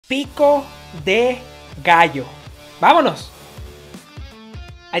Pico De Gallo. Vámonos!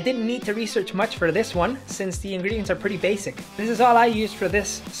 I didn't need to research much for this one since the ingredients are pretty basic. This is all I used for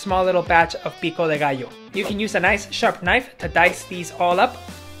this small little batch of Pico De Gallo. You can use a nice sharp knife to dice these all up,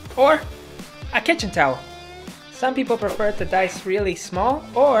 or a kitchen towel. Some people prefer to dice really small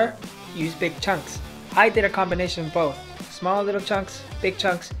or use big chunks. I did a combination of both. Small little chunks, big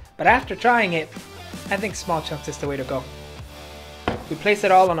chunks, but after trying it, I think small chunks is the way to go. We place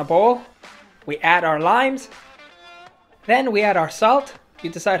it all on a bowl, we add our limes, then we add our salt. You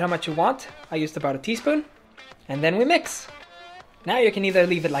decide how much you want. I used about a teaspoon, and then we mix. Now you can either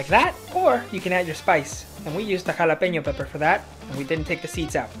leave it like that, or you can add your spice, and we used the jalapeño pepper for that, and we didn't take the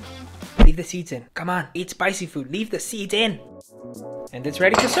seeds out. Leave the seeds in. Come on, eat spicy food, leave the seeds in. And it's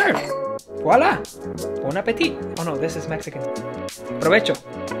ready to serve. Voila! Bon appetit! Oh no, this is Mexican.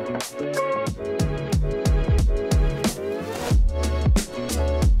 Provecho!